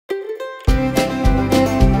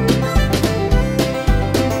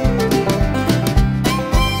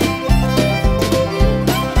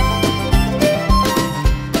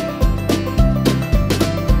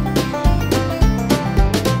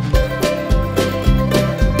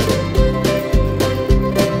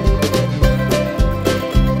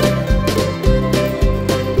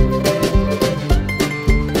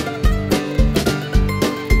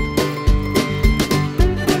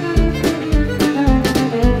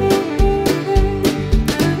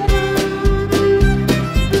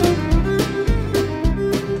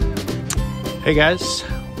Hey guys,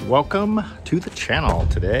 welcome to the channel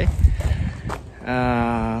today.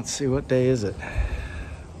 Let's see, what day is it?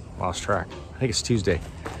 Lost track. I think it's Tuesday.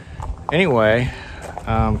 Anyway,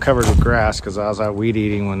 I'm covered with grass because I was out weed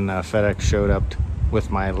eating when FedEx showed up with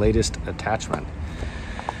my latest attachment.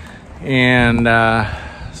 And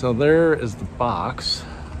so there is the box.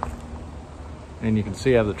 And you can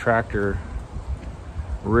see I have the tractor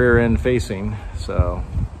rear end facing, so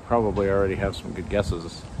probably already have some good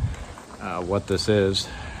guesses what this is.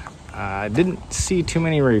 I didn't see too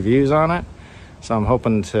many reviews on it, so I'm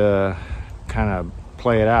hoping to kind of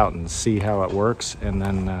play it out and see how it works, and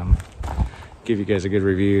then give you guys a good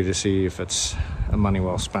review to see if it's money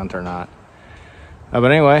well spent or not.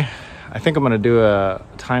 But anyway, I think I'm going to do a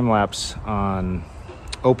time lapse on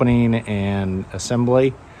opening and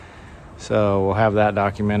assembly, so we'll have that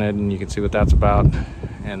documented and you can see what that's about.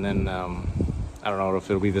 And then I don't know if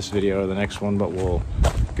it'll be this video or the next one, but we'll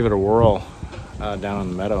give it a whirl down in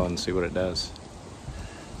the meadow and see what it does.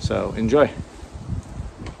 So enjoy.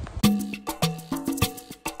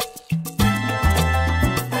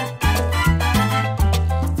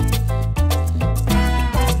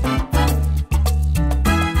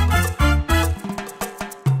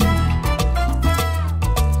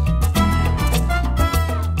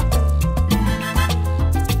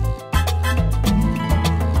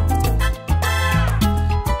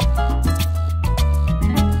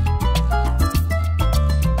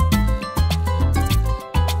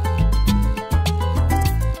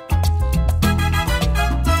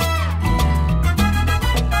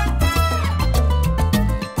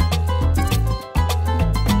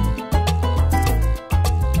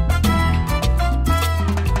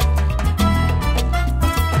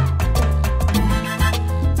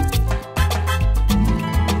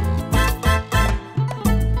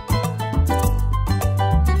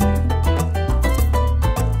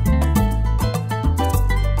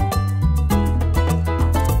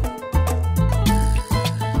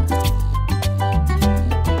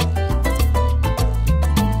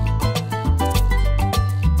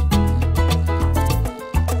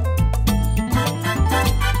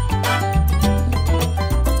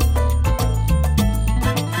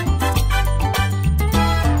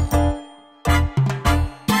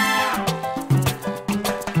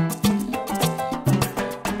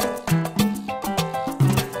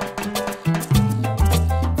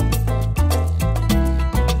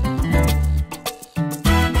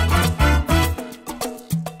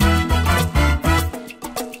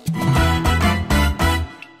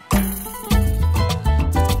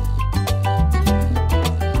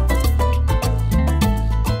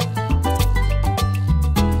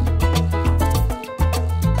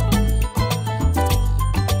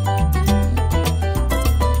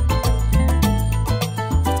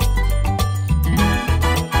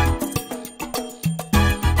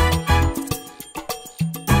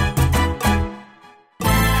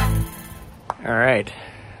 All right,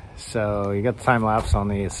 so you got the time lapse on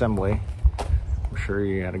the assembly. I'm sure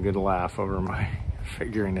you had a good laugh over my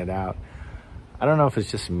figuring it out. I don't know if it's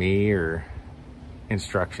just me or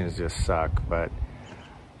instructions just suck, but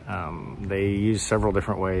they use several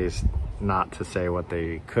different ways not to say what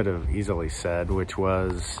they could have easily said, which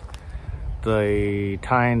was the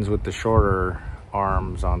tines with the shorter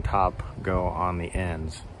arms on top go on the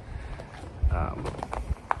ends.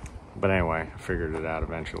 But anyway, I figured it out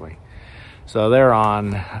eventually. So they're on,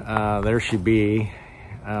 there she be.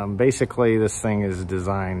 Basically this thing is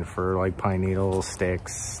designed for like pine needles,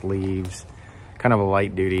 sticks, leaves, kind of a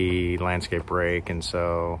light duty landscape rake. And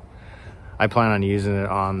so I plan on using it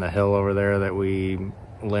on the hill over there that we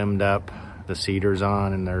limbed up the cedars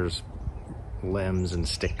on, and there's limbs and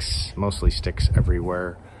sticks, mostly sticks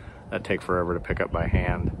everywhere that take forever to pick up by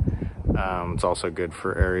hand. It's also good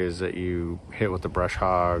for areas that you hit with the brush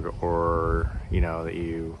hog, or you know, that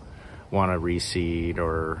you want to reseed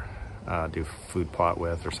or do food plot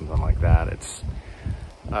with or something like that. It's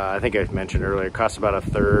I think I mentioned earlier, it costs about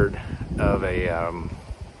 1/3 of a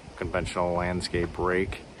conventional landscape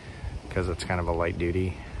rake because it's kind of a light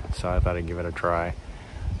duty. So I thought I'd give it a try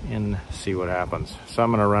and see what happens. So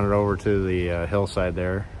I'm going to run it over to the hillside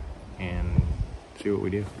there and see what we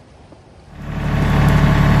do.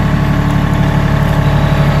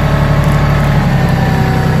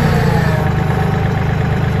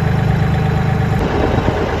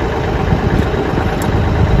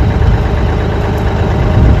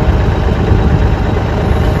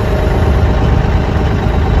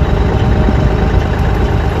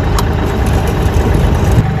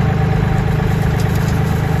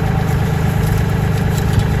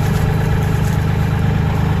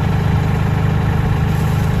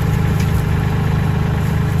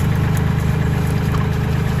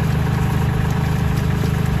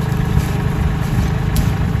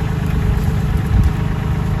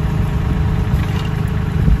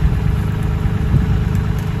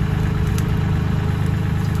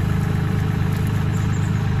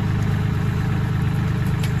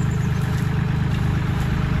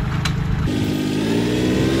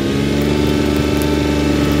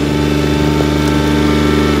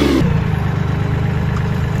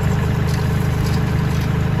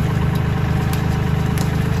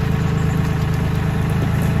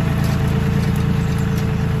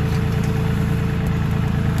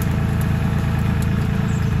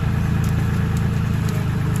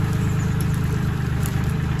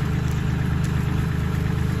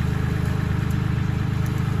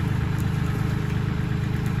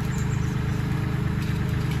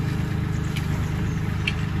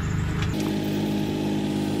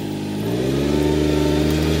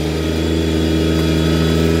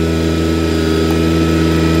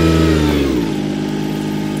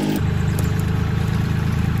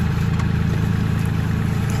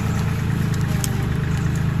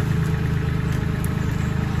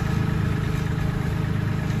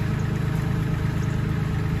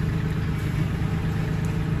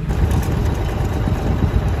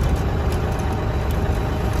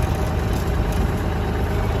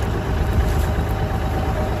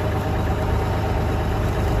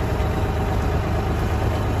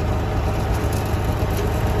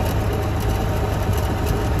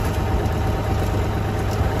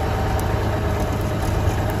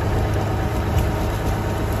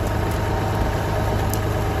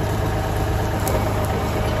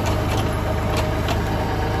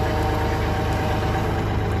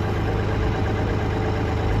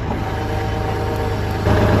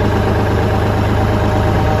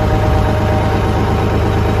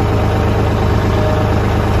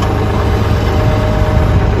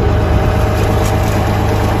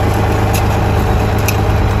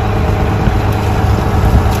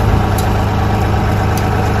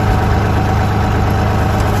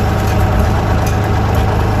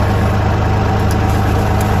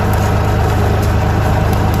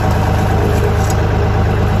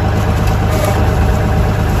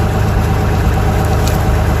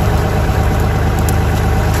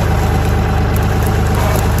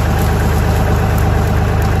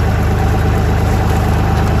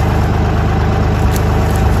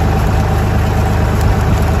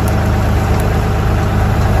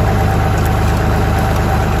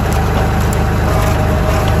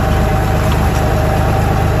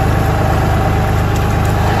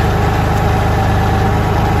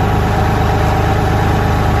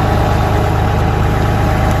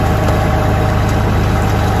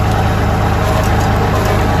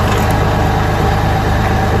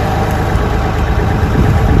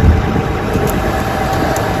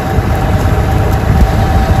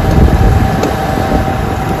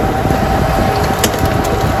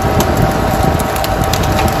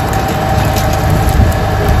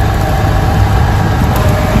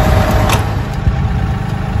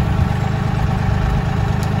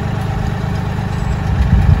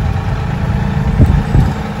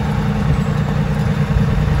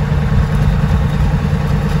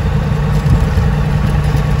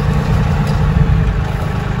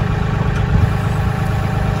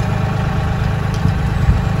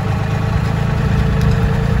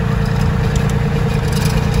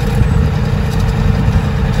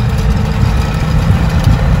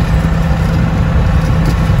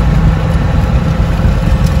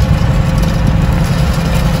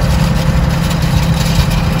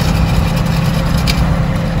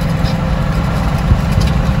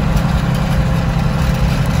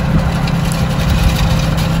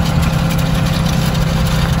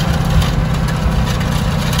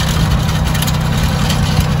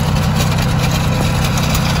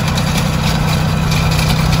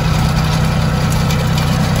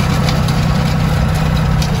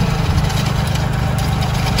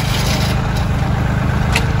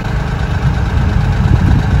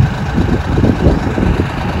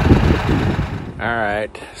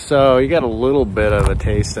 So you got a little bit of a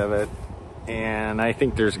taste of it, and I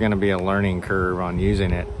think there's going to be a learning curve on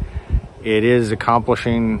using it. It is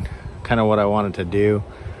accomplishing kind of what I wanted to do.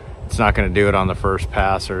 It's not going to do it on the first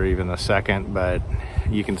pass or even the second, but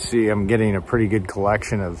you can see I'm getting a pretty good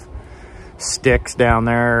collection of sticks down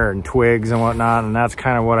there and twigs and whatnot, and that's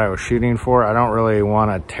kind of what I was shooting for. I don't really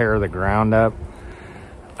want to tear the ground up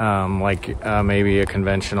like maybe a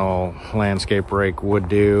conventional landscape rake would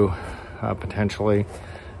do potentially.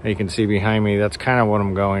 You can see behind me, that's kind of what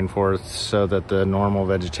I'm going for, so that the normal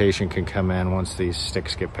vegetation can come in once these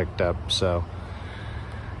sticks get picked up. So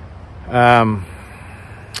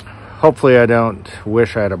hopefully I don't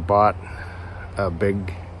wish I'd have bought a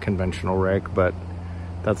big conventional rake, but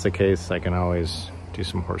if that's the case, I can always do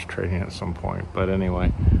some horse trading at some point. But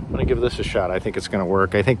anyway, I'm gonna give this a shot. I think it's gonna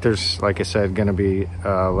work. I think there's, like I said, gonna be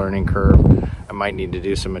a learning curve. I might need to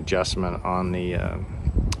do some adjustment on the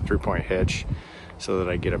 3-point hitch so that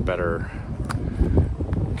I get a better,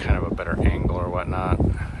 kind of a better angle or whatnot.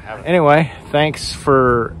 Anyway, thanks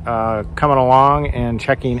for coming along and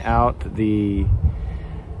checking out the,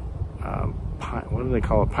 what do they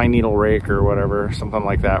call it? Pine needle rake or whatever, something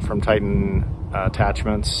like that from Titan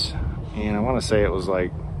Attachments. And I want to say it was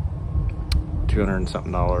like $200 and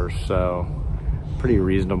something, so pretty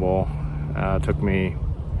reasonable. Took me,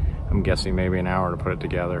 I'm guessing, maybe an hour to put it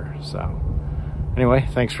together. So anyway,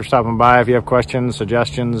 thanks for stopping by. If you have questions,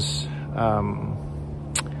 suggestions,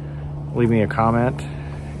 leave me a comment,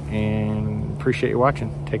 and appreciate you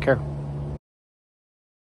watching. Take care.